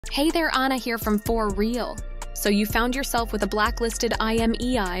Hey there, Anna here from For Real. So you found yourself with a blacklisted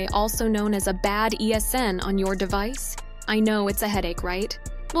IMEI, also known as a bad ESN, on your device? I know, it's a headache, right?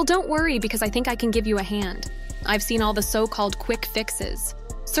 Well, don't worry, because I think I can give you a hand. I've seen all the so-called quick fixes.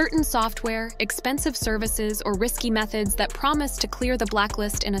 Certain software, expensive services, or risky methods that promise to clear the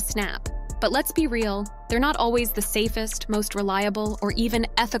blacklist in a snap. But let's be real, they're not always the safest, most reliable, or even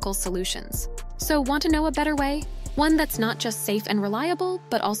ethical solutions. So want to know a better way? One that's not just safe and reliable,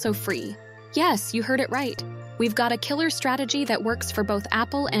 but also free. Yes, you heard it right. We've got a killer strategy that works for both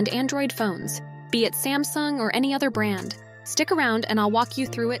Apple and Android phones, be it Samsung or any other brand. Stick around and I'll walk you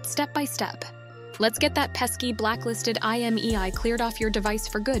through it step by step. Let's get that pesky blacklisted IMEI cleared off your device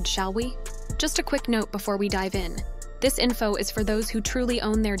for good, shall we? Just a quick note before we dive in. This info is for those who truly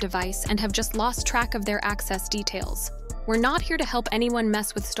own their device and have just lost track of their access details. We're not here to help anyone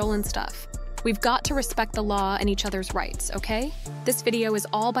mess with stolen stuff. We've got to respect the law and each other's rights, okay? This video is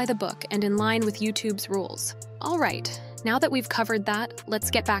all by the book and in line with YouTube's rules. All right, now that we've covered that,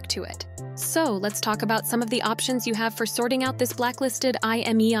 let's get back to it. So let's talk about some of the options you have for sorting out this blacklisted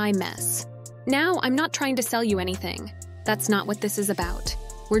IMEI mess. Now, I'm not trying to sell you anything. That's not what this is about.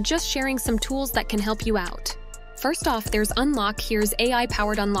 We're just sharing some tools that can help you out. First off, there's Unlock Here's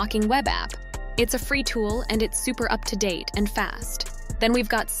AI-powered unlocking web app. It's a free tool and it's super up-to-date and fast. Then we've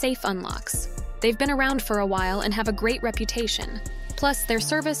got Safe Unlocks. They've been around for a while and have a great reputation. Plus, their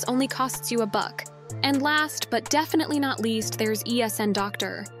service only costs you $1. And last, but definitely not least, there's ESN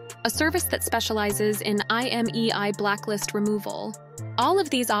Doctor, a service that specializes in IMEI blacklist removal. All of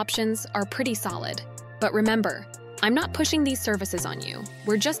these options are pretty solid. But remember, I'm not pushing these services on you.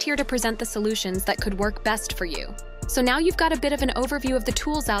 We're just here to present the solutions that could work best for you. So now you've got a bit of an overview of the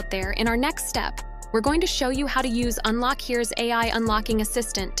tools out there. In our next step, we're going to show you how to use Unlock Here's AI Unlocking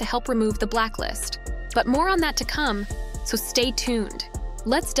Assistant to help remove the blacklist. But more on that to come, so stay tuned.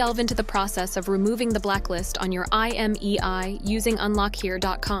 Let's delve into the process of removing the blacklist on your IMEI using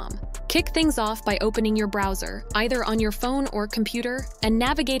unlockhere.com. Kick things off by opening your browser, either on your phone or computer, and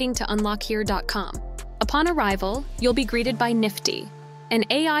navigating to unlockhere.com. Upon arrival, you'll be greeted by Nifty, an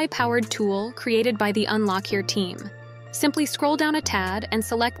AI-powered tool created by the Unlock Here team. Simply scroll down a tad and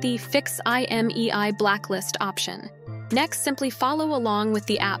select the Fix IMEI Blacklist option. Next, simply follow along with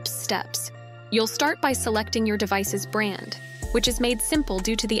the app's steps. You'll start by selecting your device's brand, which is made simple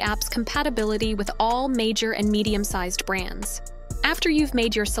due to the app's compatibility with all major and medium-sized brands. After you've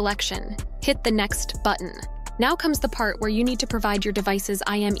made your selection, hit the Next button. Now comes the part where you need to provide your device's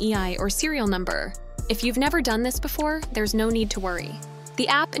IMEI or serial number. If you've never done this before, there's no need to worry. The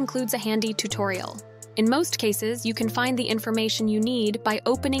app includes a handy tutorial. In most cases, you can find the information you need by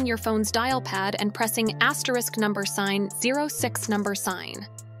opening your phone's dial pad and pressing *06.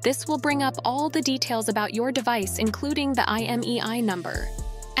 This will bring up all the details about your device, including the IMEI number.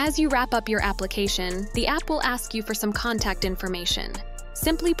 As you wrap up your application, the app will ask you for some contact information.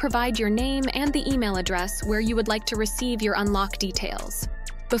 Simply provide your name and the email address where you would like to receive your unlock details.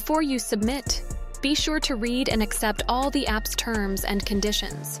 Before you submit, be sure to read and accept all the app's terms and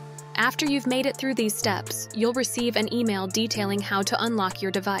conditions. After you've made it through these steps, you'll receive an email detailing how to unlock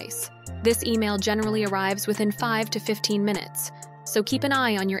your device. This email generally arrives within 5 to 15 minutes, so keep an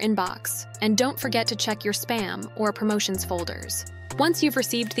eye on your inbox, and don't forget to check your spam or promotions folders. Once you've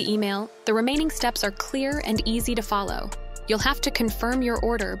received the email, the remaining steps are clear and easy to follow. You'll have to confirm your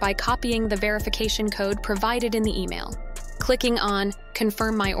order by copying the verification code provided in the email, clicking on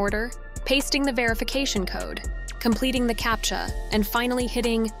Confirm My Order, pasting the verification code, completing the CAPTCHA, and finally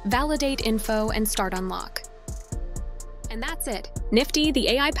hitting Validate Info and Start Unlock. And that's it. Nifty, the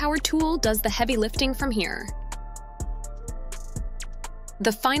AI-powered tool, does the heavy lifting from here.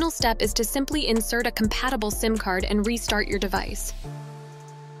 The final step is to simply insert a compatible SIM card and restart your device.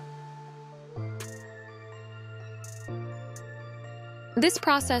 This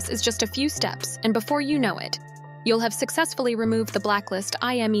process is just a few steps, and before you know it, you'll have successfully removed the blacklist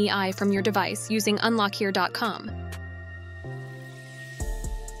IMEI from your device using unlockhere.com.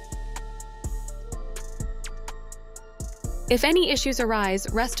 If any issues arise,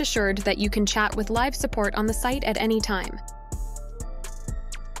 rest assured that you can chat with live support on the site at any time.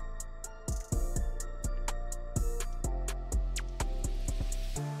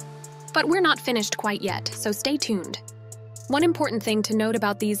 But we're not finished quite yet, so stay tuned. One important thing to note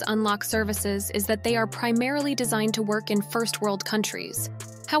about these unlock services is that they are primarily designed to work in first-world countries.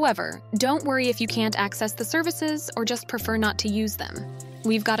 However, don't worry if you can't access the services or just prefer not to use them.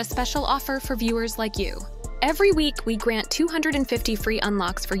 We've got a special offer for viewers like you. Every week, we grant 250 free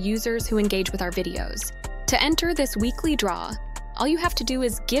unlocks for users who engage with our videos. To enter this weekly draw, all you have to do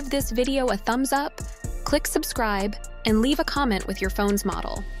is give this video a thumbs up, click subscribe, and leave a comment with your phone's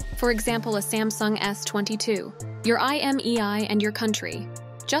model. For example, a Samsung S22, your IMEI, and your country.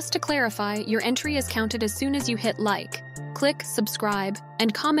 Just to clarify, your entry is counted as soon as you hit like, click subscribe,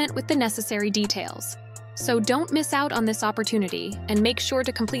 and comment with the necessary details. So don't miss out on this opportunity and make sure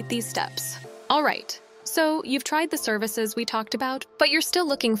to complete these steps. All right, so you've tried the services we talked about, but you're still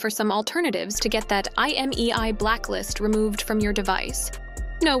looking for some alternatives to get that IMEI blacklist removed from your device.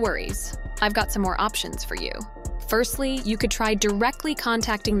 No worries, I've got some more options for you. Firstly, you could try directly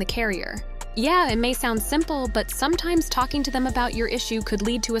contacting the carrier. Yeah, it may sound simple, but sometimes talking to them about your issue could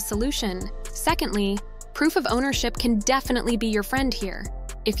lead to a solution. Secondly, proof of ownership can definitely be your friend here.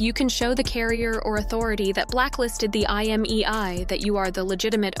 If you can show the carrier or authority that blacklisted the IMEI that you are the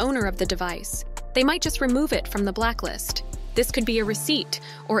legitimate owner of the device, they might just remove it from the blacklist. This could be a receipt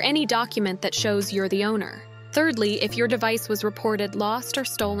or any document that shows you're the owner. Thirdly, if your device was reported lost or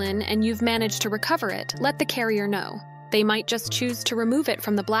stolen and you've managed to recover it, let the carrier know. They might just choose to remove it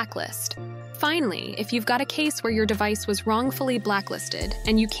from the blacklist. Finally, if you've got a case where your device was wrongfully blacklisted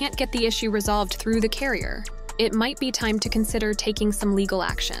and you can't get the issue resolved through the carrier, it might be time to consider taking some legal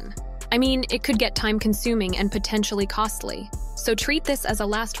action. I mean, it could get time-consuming and potentially costly. So treat this as a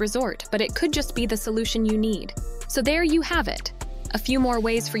last resort, but it could just be the solution you need. So there you have it. A few more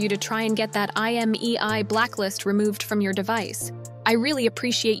ways for you to try and get that IMEI blacklist removed from your device. I really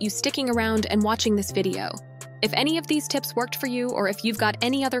appreciate you sticking around and watching this video. If any of these tips worked for you, or if you've got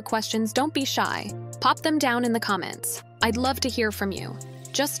any other questions, don't be shy. Pop them down in the comments. I'd love to hear from you.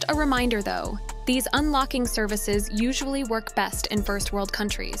 Just a reminder though, these unlocking services usually work best in first world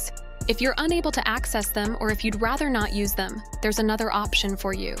countries. If you're unable to access them, or if you'd rather not use them, there's another option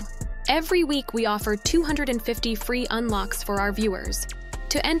for you. Every week we offer 250 free unlocks for our viewers.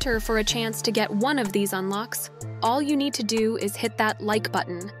 To enter for a chance to get one of these unlocks, all you need to do is hit that like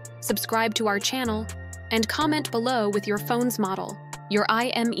button, subscribe to our channel, and comment below with your phone's model, your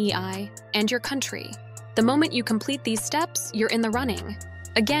IMEI, and your country. The moment you complete these steps, you're in the running.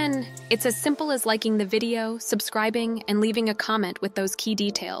 Again, it's as simple as liking the video, subscribing, and leaving a comment with those key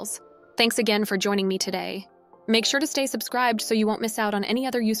details. Thanks again for joining me today. Make sure to stay subscribed so you won't miss out on any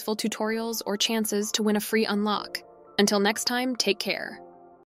other useful tutorials or chances to win a free unlock. Until next time, take care.